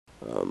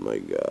Oh my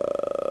god.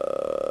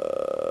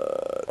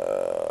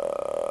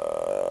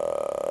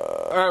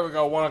 There we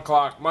go, 1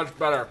 o'clock, much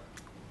better.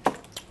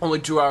 Only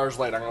 2 hours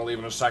late, I'm gonna leave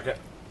in a second.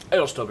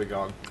 It'll still be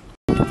going.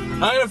 I'm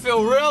gonna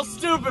feel real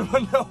stupid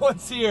when no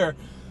one's here.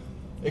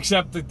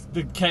 Except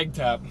the keg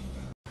tap.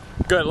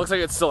 Good, it looks like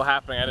it's still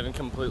happening. I didn't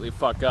completely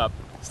fuck up.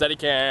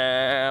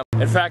 Steadicam.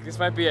 In fact, this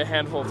might be a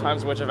handful of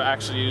times in which I've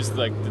actually used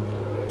like the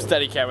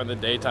Steadicam in the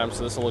daytime,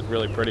 so this will look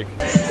really pretty.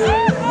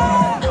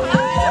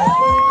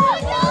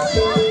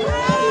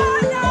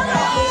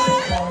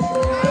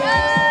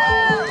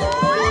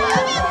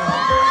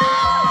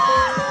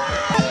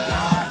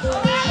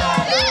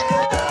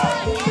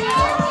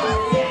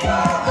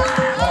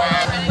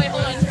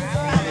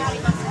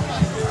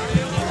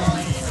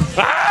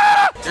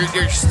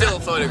 You're still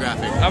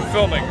photographing. I'm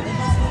filming.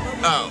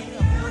 Oh.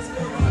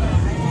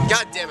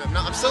 God damn it,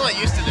 I'm still not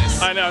used to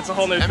this. I know, it's a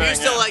whole new thing. I'm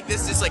used to like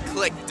this, just like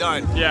click,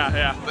 done.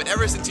 Yeah. But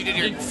ever since you did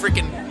your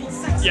freaking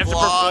you have to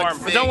perform.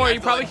 But don't worry,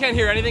 you probably can't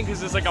hear anything because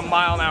there's like a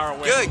mile-an-hour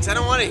wind. Good, because I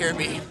don't want to hear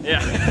me. Yeah.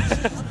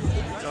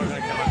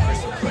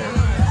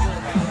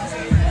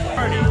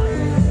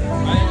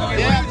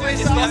 Yeah, play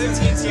some other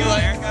teams you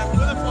like.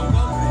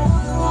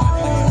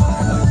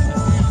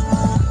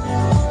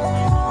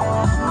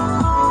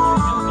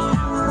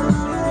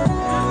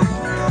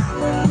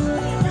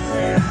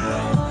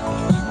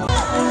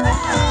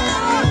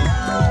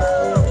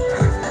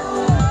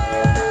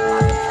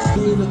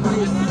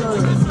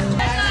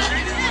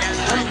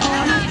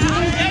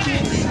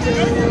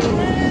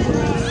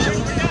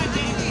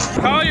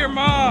 Call your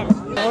mom.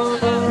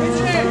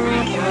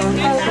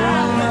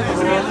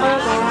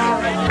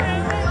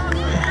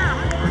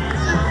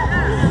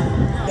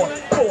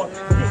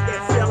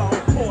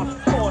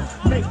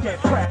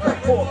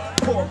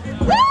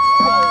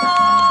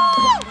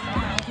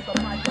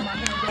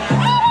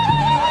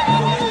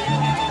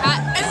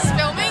 Is this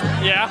filming?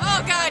 Yeah.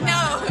 Oh god,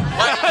 no.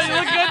 You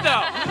look good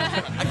though.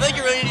 I feel like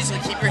you really need to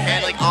keep your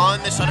hand like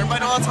on the shutter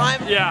button all the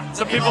time. Yeah,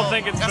 so people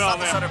think it's that's film. not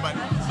the Yeah. shutter button.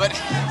 But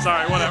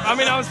Sorry, whatever. I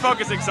mean, I was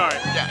focusing. Sorry.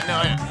 yeah,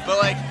 no, yeah. But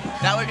like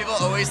that way people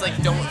always like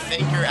don't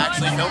think you're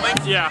actually filming.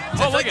 Yeah.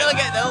 So Oh, look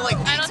at. they'll like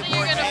I don't think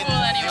you're gonna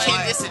fool anyone.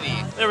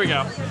 Candicity. There we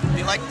go. Do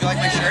you like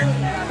my shirt?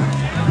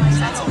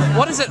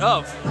 What is it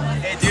of?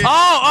 Hey, dude.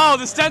 Oh,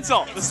 the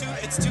stencil. It's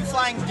two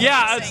flying.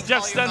 Yeah, saying, it's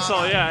Jeff's "Call your stencil.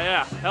 mama."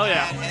 Yeah. Hell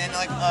yeah. And then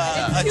like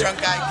a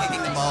drunk guy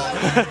kicking the ball.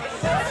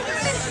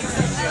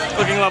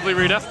 Looking lovely,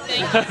 Rita. Thank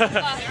you.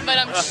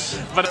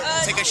 But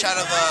Take a shot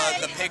of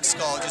the pig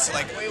skull just to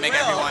like make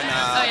everyone.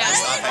 Oh yeah.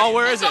 stop. oh,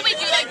 where is That's it? what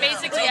we do like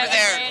basically Over every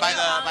there day. by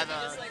the.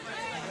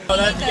 Oh,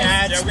 that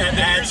adds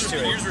to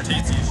it. Here's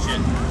Rotati's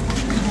shit.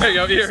 There you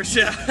go, ears,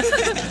 yeah.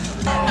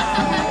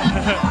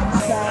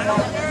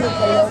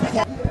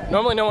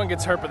 Normally no one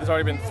gets hurt, but there's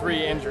already been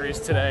 3 injuries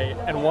today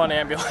and 1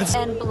 ambulance.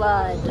 And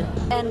blood,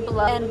 and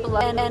blood, and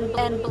blood, and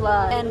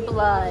blood, and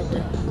blood,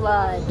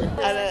 blood.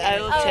 I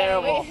look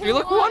terrible. You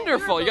look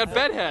wonderful. You got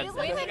bedhead. You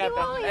always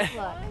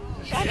look.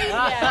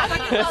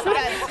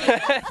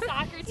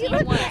 Soccer team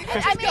won.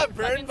 I got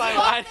burned by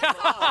my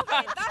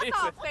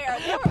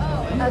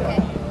Okay.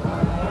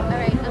 All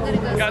right, I'm gonna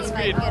go Godspeed.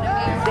 see if I can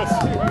get a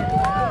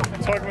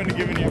beer. Talk me into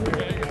giving you a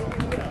beer.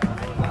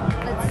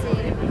 Let's see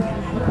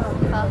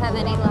if I'll have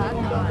any luck.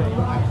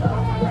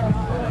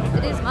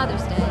 It is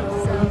Mother's Day,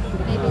 so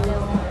maybe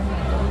they'll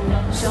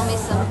show me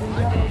some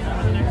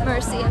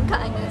mercy and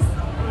kindness.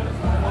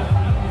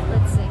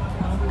 Let's see.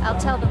 I'll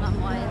tell them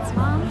I'm Wyatt's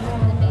mom,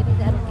 and maybe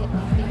that'll get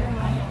me a beer.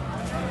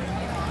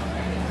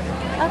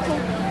 Okay.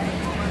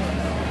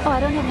 Oh, I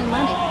don't have any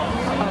money.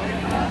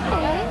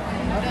 Okay.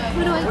 Who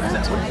do I go to?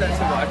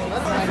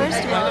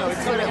 First of all, this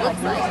is what it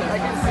looks like.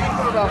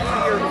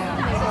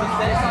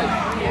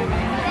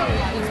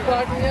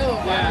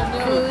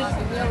 Food.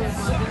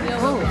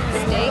 Oh,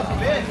 steak.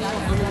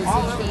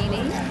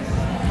 Zucchini.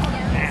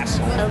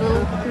 A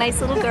nice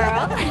little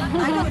girl.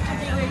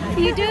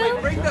 You do?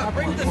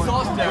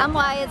 I'm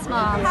Wyatt's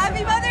mom.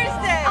 Happy Mother's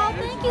Day! Oh,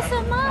 thank you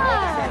so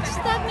much.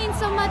 That means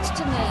so much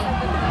to me.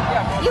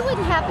 You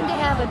wouldn't happen to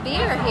have a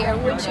beer here,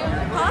 would you?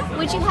 Huh?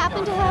 Would you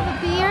happen to have a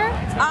beer?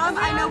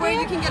 I know where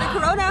you can get a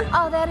Corona.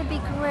 Oh, that'd be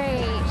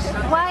great.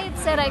 Wyatt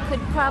said I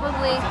could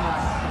probably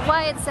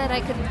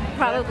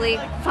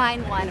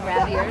find one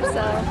around here.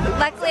 So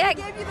luckily I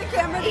Gave you the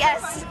camera.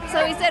 yes.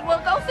 So he said, "Well,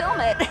 go film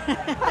it."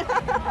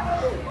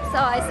 So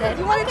I said,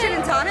 You want a gin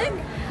and tonic?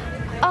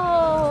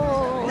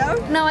 "Oh, No?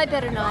 no, I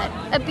better not.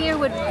 A beer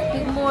would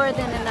be more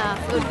than enough.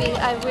 It would be.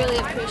 I really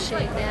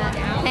appreciate that.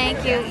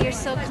 Thank you. You're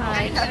so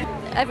kind.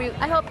 I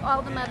hope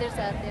all the mothers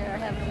out there are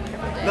having a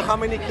wonderful day. Look how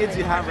many kids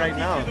you have right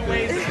now. I don't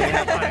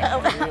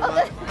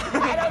know. I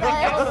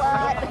have a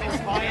lot.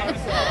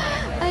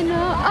 I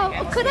know. Oh,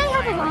 could I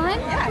have a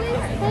lime,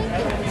 please?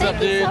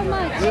 Thank you. Thank you so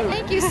much.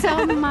 Thank you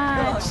so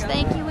much.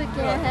 Thank you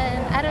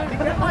again. I don't.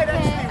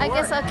 Okay. I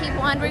guess I'll keep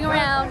wandering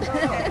around.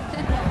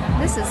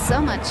 This is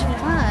so much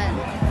fun.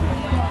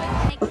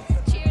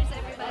 Cheers,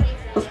 everybody.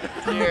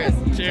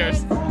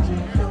 Cheers.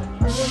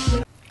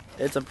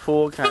 It's a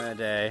pool kind of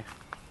day.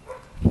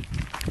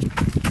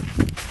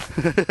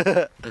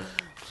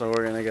 So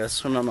we're gonna go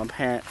swim at my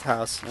parents'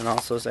 house and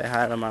also say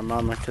hi to my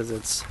mama because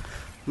it's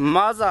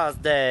Mother's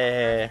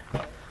Day.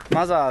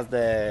 Mother's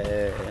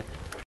Day.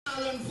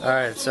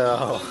 Alright,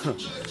 so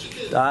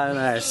Dot and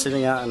I are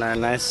sitting out in our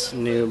nice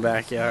new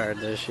backyard.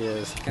 There she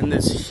is. And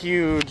this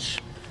huge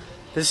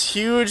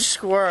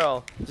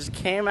squirrel just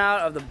came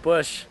out of the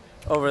bush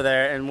over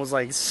there and was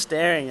like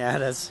staring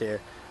at us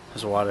here.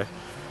 There's water.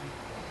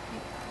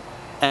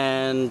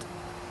 And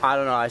I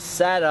don't know, I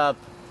sat up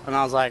and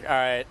I was like,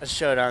 alright, a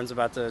showdown's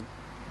about to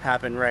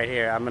happen right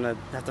here. I'm gonna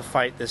have to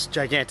fight this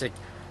gigantic,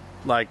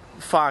 like,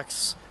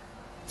 fox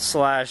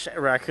slash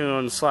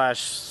raccoon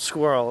slash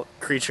squirrel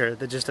creature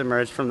that just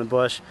emerged from the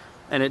bush.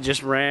 And it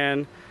just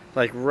ran,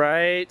 like,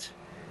 right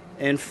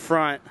in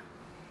front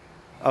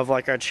of,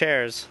 like, our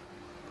chairs.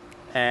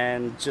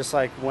 And just,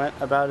 like, went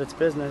about its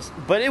business.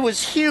 But it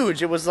was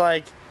huge. It was,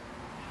 like,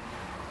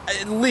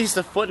 at least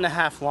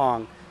 1.5 feet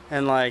long.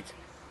 And, like,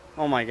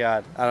 oh my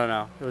god, I don't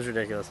know. It was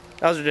ridiculous.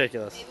 That was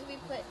ridiculous. Maybe we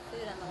put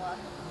food on the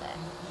welcome mat.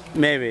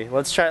 Maybe.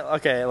 Let's try.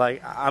 Okay,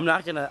 like I'm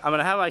gonna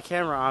have my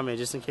camera on me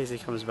just in case he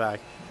comes back.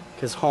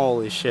 Cause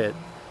holy shit.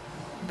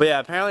 But yeah,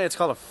 apparently it's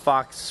called a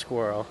fox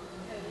squirrel.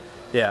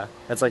 Yeah,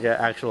 that's like an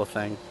actual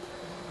thing.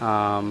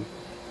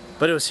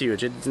 But it was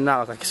huge. It did not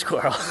look like a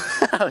squirrel.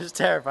 I was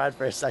terrified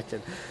for a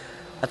second.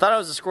 I thought it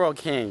was a squirrel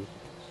king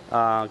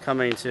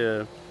coming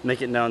to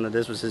make it known that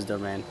this was his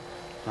domain.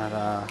 But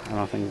I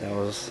don't think that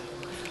was.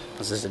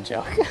 Was this a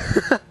joke?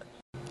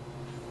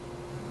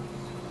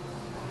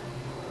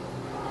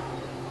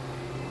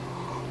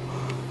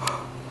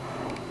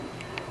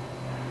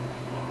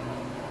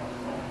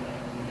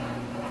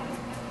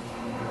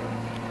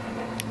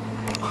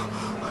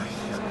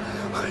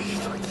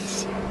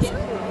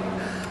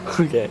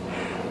 Okay,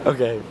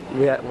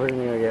 we're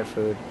gonna go get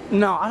food.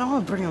 No, I don't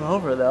want to bring him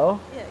over though.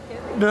 Yeah,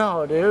 can we?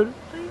 No, dude.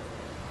 Please?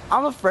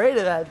 I'm afraid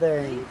of that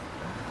thing.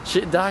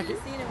 Shit, Doc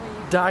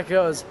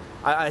goes.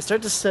 I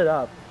start to sit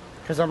up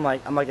because I'm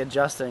like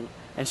adjusting,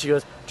 and she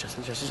goes,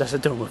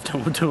 Justin, don't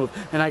move.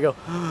 And I go,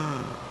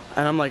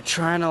 and I'm like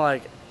trying to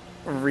like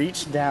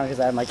reach down because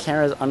I have my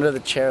camera's under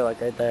the chair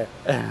like right there,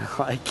 and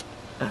like.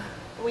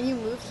 When you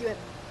moved, he went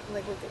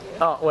like looked at you.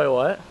 Oh wait,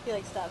 what? He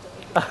like stopped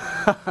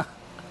it.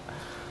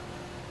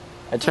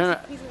 I turn.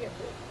 Please go get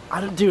food.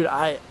 I don't, dude.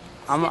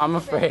 I'm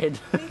afraid.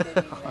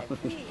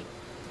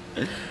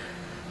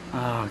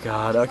 Oh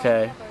God.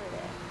 Okay.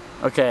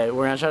 Okay,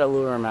 we're gonna try to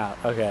lure him out.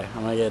 Okay,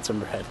 I'm gonna get some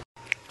bread.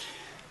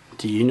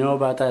 Do you know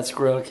about that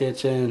squirrel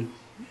kitchen?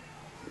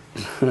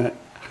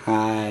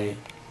 Hi.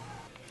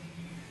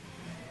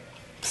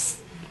 Psst.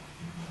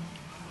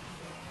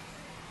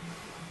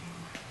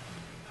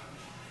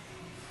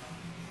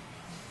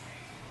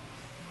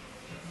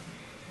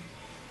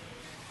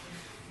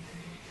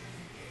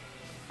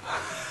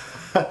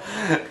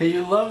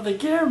 You love the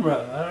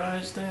camera. I don't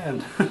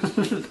understand.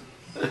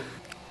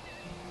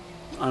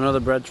 I know the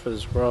bread's for the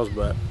squirrels,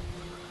 but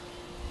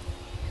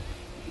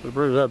they're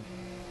pretty good.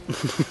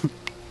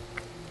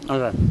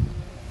 Okay.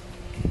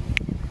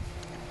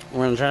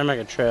 We're gonna try to make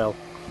a trail.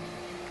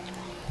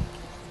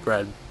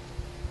 Bread.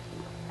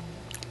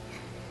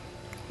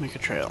 Make a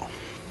trail.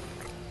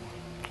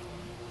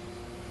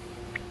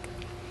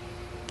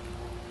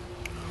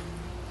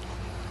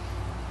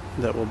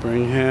 That will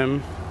bring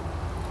him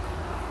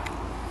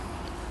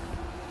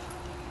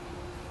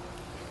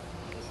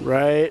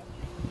right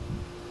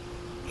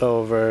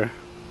over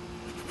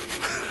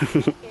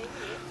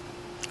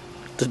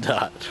the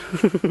Dot.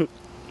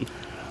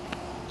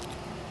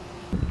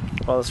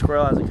 Well, the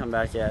squirrel hasn't come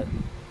back yet,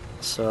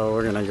 so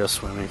we're gonna go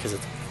swimming because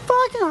it's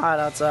fucking hot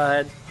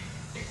outside.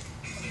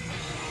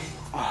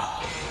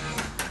 Oh.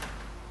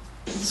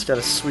 It's got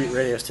a sweet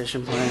radio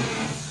station playing.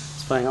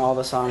 It's playing all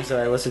the songs that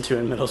I listened to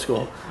in middle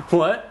school.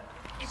 What?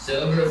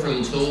 Sober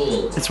from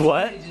Tool. It's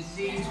what?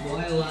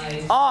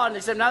 Oh, and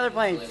except now they're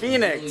playing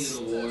Phoenix,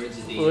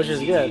 which is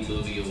good.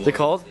 Is it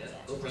cold?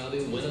 We'll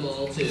probably win them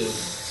all too.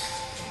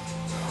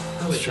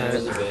 I wish I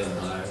was a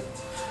vampire.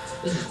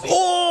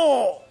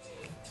 Oh!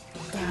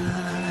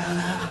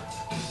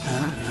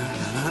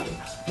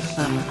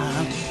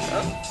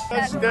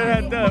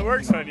 That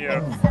works on you.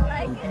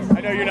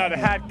 I know you're not a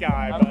hat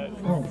guy, but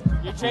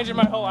You're changing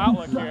my whole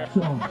outlook here.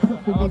 I'm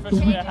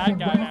officially a hat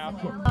guy now.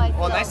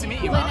 Well, nice to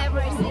meet you, Mom. Whenever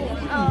I see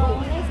him.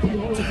 Oh, nice to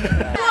meet you.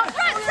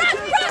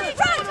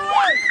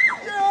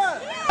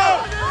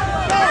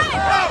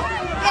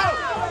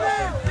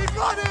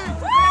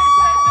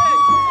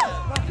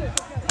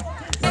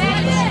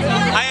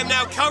 I am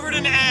now covered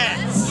in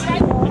ads.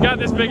 You got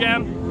this, Big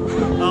M.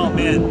 Oh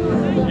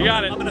man, You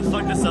got it. I'm gonna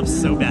fuck this up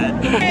so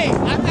bad. Hey,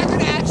 I'm not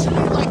gonna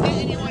actually like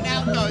hit anyone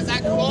out though. Is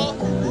that cool?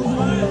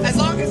 As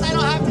long as I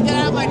don't have to get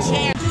out of my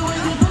chair.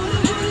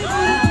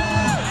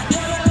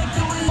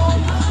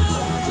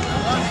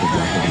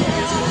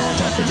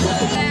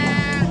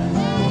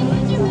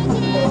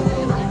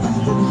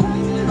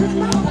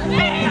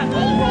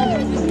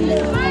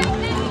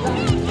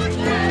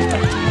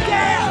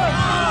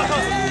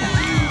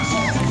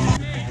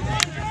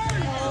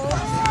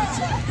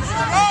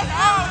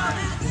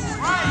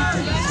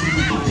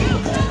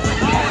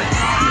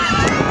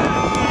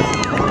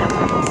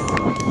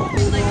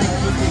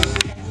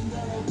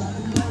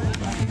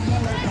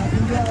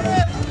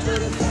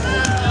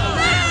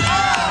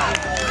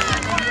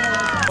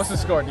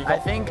 more? Do you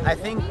I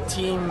think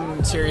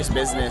Team Serious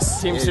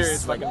Business. Team is,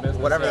 Serious like fucking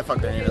Business. whatever the fuck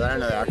their name is. I don't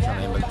know their actual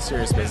name, but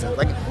Serious Business.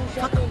 Like,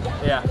 fuck 'em.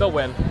 Yeah, they'll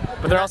win,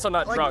 but they're also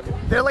not like, drunk.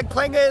 They're like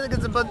playing it like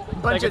it's a bunch of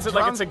drunk like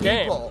it's a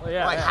game. people.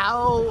 Yeah, like yeah.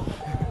 how,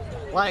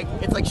 like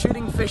it's like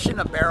shooting fish in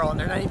a barrel, and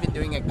they're not even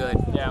doing it good.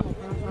 Yeah.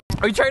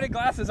 We traded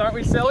glasses, aren't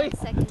we silly?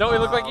 Don't we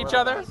look like each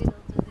other?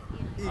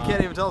 You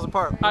can't even tell us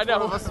apart. I know.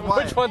 One of us is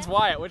Wyatt? Which one's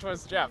Wyatt? Which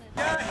one's Jeff?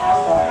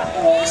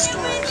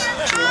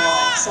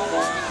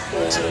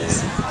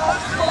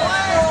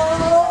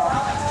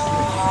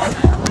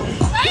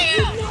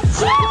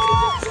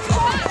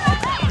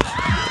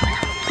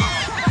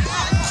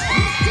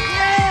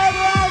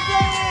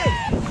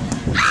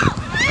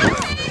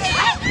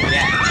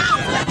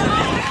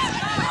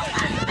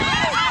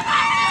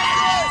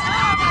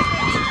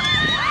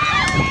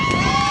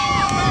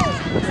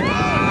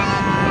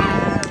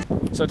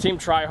 So Team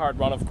Try Hard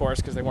won, of course,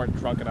 because they weren't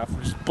drunk enough,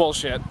 which is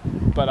bullshit.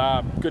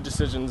 But good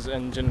decisions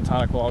and gin and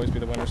tonic will always be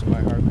the winners in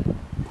my heart.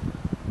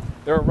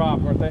 They were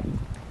robbed, weren't they?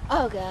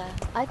 Oh god,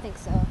 I think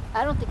so.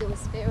 I don't think it was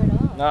fair at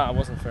all. Nah, it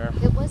wasn't fair.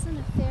 It wasn't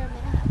a fair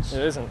match.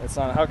 It isn't. It's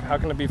not. How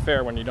can it be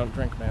fair when you don't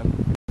drink,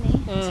 man?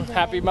 Today.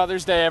 Happy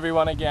Mother's Day,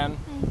 everyone! Again,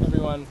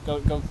 everyone, go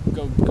to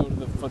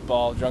the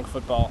football, drunk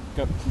football,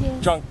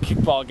 Yes. drunk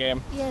kickball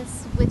game.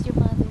 Yes, with your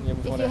mother. Yeah,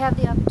 with if whatever. you have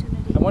the opportunity.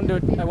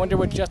 I wonder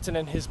what Justin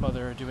and his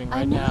mother are doing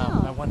right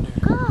now. I wonder.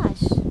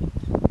 Gosh.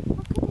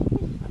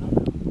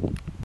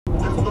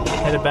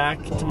 Headed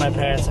back to my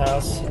parents'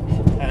 house.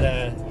 Had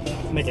to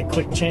make a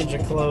quick change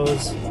of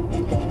clothes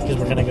because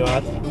we're gonna go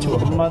out to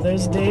a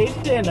Mother's Day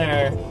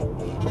dinner.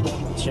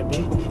 Should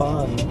be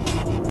fun.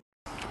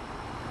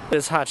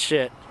 This hot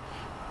shit.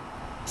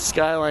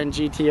 Skyline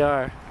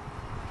GTR.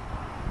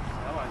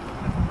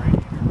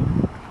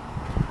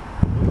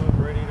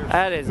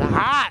 That is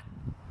hot.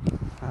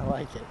 I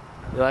like it.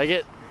 You like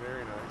it?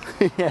 Very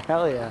nice. Yeah,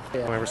 hell yeah. I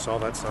never saw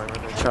that sign right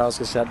there. Charles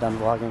just got done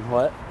vlogging.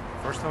 What?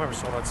 First time I ever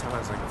saw that sign, I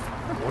was like,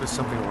 what is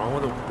something wrong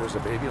with it? There's a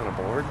baby on a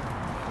board?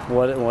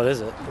 What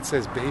is it? It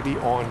says baby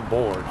on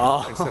board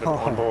instead of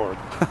on board.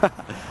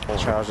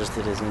 Charles just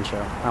did his intro.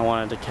 I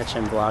wanted to catch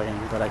him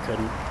vlogging, but I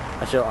couldn't.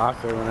 I feel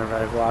awkward whenever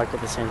I vlog at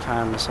the same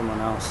time as someone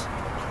else.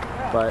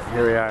 But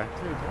here we are.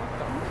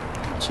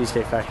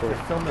 Cheesecake Factory.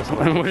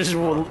 And we're just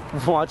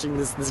watching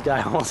this guy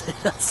hold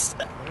us.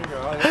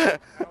 That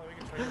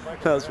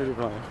was pretty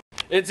funny.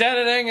 It's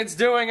editing, it's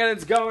doing it,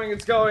 it's going,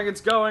 it's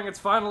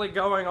finally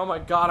going. Oh my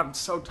god, I'm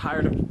so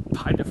tired of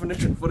high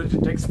definition footage.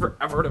 It takes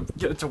forever to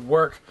get it to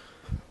work.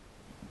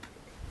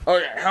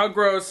 Okay, how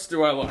gross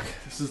do I look?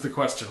 This is the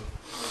question.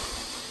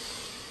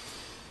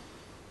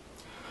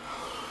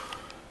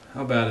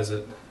 How bad is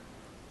it?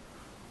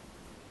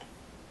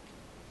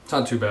 It's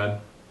not too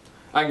bad.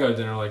 I can go to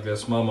dinner like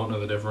this. Mom won't know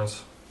the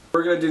difference.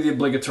 We're gonna do the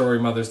obligatory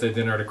Mother's Day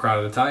dinner at a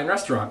crowded Italian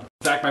restaurant.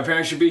 In fact, my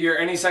parents should be here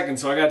any second,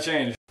 so I got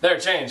changed. They're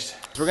changed.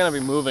 We're gonna be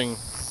moving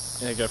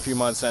in like a few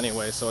months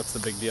anyway, so what's the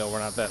big deal? We're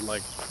not that we're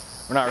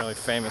not really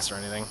famous or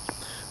anything.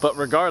 But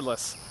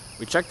regardless,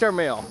 we checked our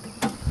mail,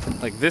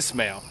 like this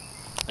mail,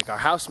 like our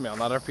house mail,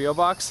 not our P.O.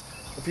 box,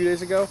 a few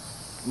days ago,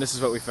 and this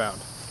is what we found.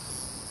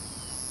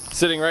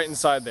 Sitting right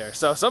inside there.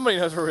 So somebody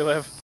knows where we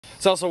live.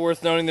 It's also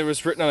worth noting that it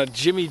was written on a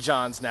Jimmy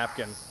John's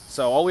napkin.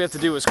 So all we have to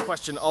do is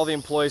question all the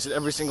employees at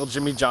every single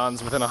Jimmy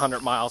John's within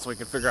 100 miles so we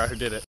can figure out who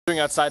did it. What I'm doing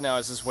outside now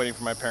is just waiting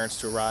for my parents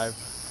to arrive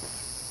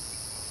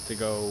to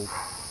go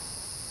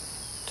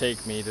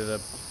take me to the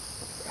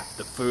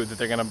food that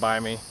they're gonna buy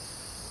me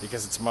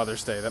because it's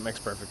Mother's Day. That makes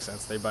perfect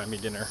sense. They buy me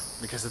dinner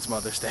because it's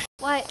Mother's Day.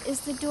 Why, is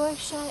the door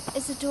shut?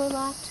 Is the door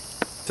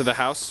locked? To the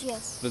house?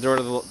 Yes. The door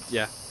to the,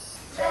 yeah.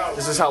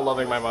 This is how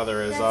loving my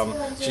mother is.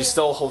 She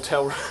stole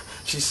hotel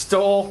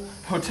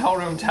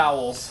room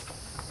towels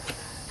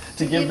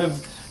to give them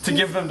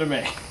to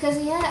me.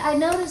 Because yeah, I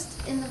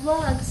noticed in the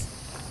vlogs,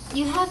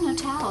 you have no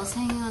towels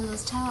hanging on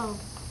those towel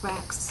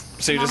racks.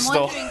 So you and just I'm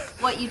stole. wondering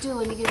what you do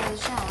when you get out of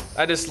the shower.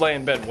 I just lay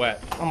in bed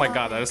wet. Oh my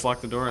god, I just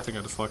locked the door. I think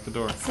I just locked the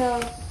door.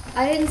 So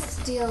I didn't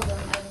steal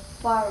them. I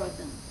borrowed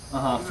them.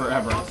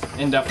 Forever.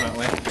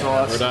 Indefinitely.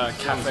 We're at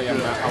Cafe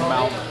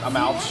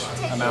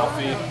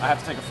Amalfi. I have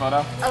to take a photo.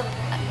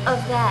 Of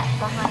that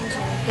behind you,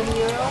 the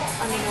mural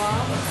on the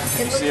wall.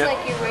 It looks see it? like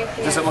you're right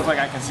there. Does it look like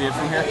I can see it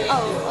from here?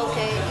 Oh,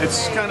 okay.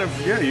 It's kind of,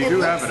 yeah, you do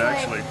have it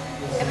actually.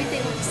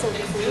 Everything looks so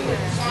clear.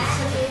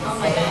 Oh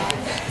my god.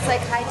 It's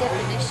like high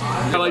definition.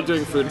 I like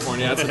doing food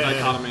porn, yeah, it's a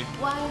dichotomy.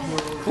 Why?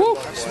 Woo.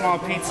 Small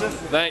pizza.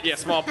 Yeah,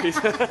 small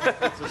pizza.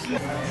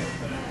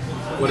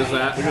 What is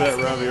that? Look at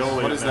that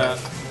ravioli. What is that?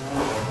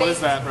 What is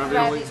that?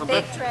 Ravioli?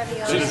 Something? Baked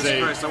ravioli. Jesus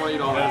Christ, I want to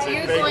eat all that.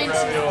 You're going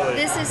to,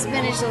 this is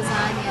spinach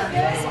lasagna.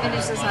 And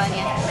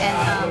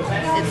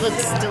it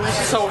looks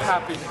delicious. So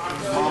happy.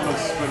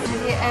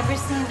 Have you ever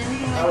seen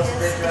anything like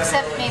this?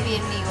 Except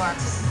maybe in New York.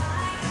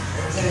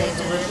 They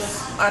do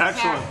this.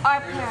 Excellent.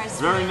 Our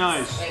Paris. Very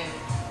nice.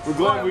 We're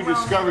glad we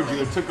discovered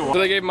you. It took a while. So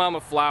they gave Mom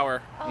a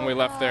flower when we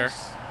left there.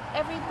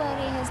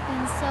 Everybody has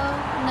been so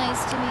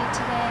nice to me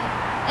today.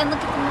 And look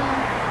at the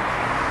moon.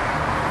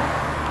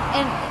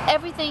 And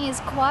everything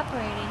is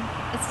cooperating.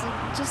 It's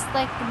just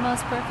like the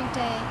most perfect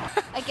day.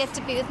 I get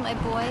to be with my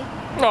boy,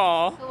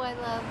 Aw. who I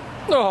love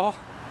Aw.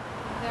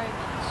 very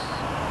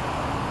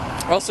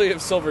much. Also, you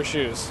have silver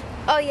shoes.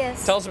 Oh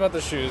yes. Tell us about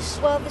the shoes.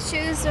 Well, the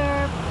shoes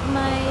are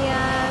my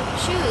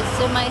shoes.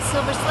 They're my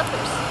silver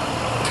slippers.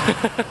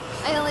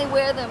 I only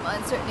wear them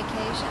on certain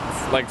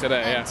occasions. Like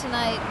today, And yeah.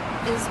 tonight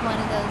is one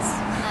of those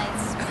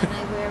nights when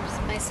I wear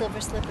my silver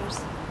slippers.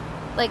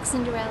 Like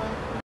Cinderella.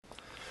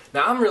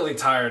 Now, I'm really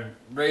tired.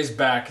 Ray's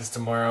back is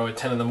tomorrow at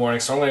 10 in the morning,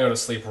 so I'm going to go to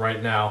sleep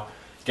right now.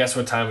 Guess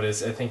what time it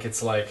is? I think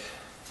it's like...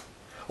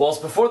 Well, it's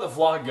before the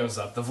vlog goes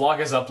up. The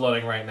vlog is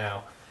uploading right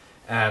now.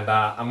 And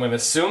I'm going to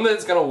assume that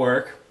it's going to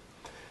work.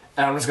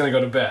 And I'm just going to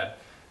go to bed.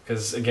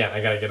 Because, again,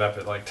 I got to get up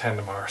at like 10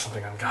 tomorrow or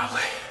something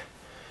ungodly.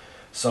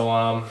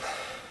 So,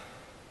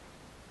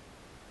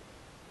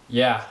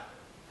 yeah.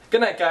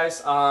 Good night,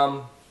 guys.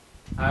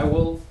 I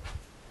will...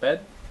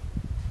 Bed?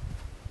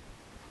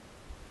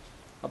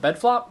 A bed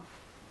flop?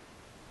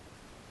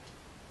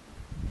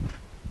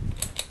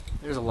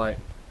 There's a light.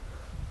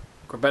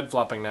 We're bed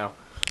flopping now.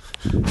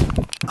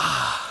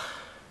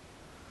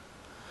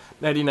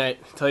 Nighty night.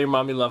 Tell your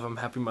mom you love him.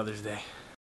 Happy Mother's Day.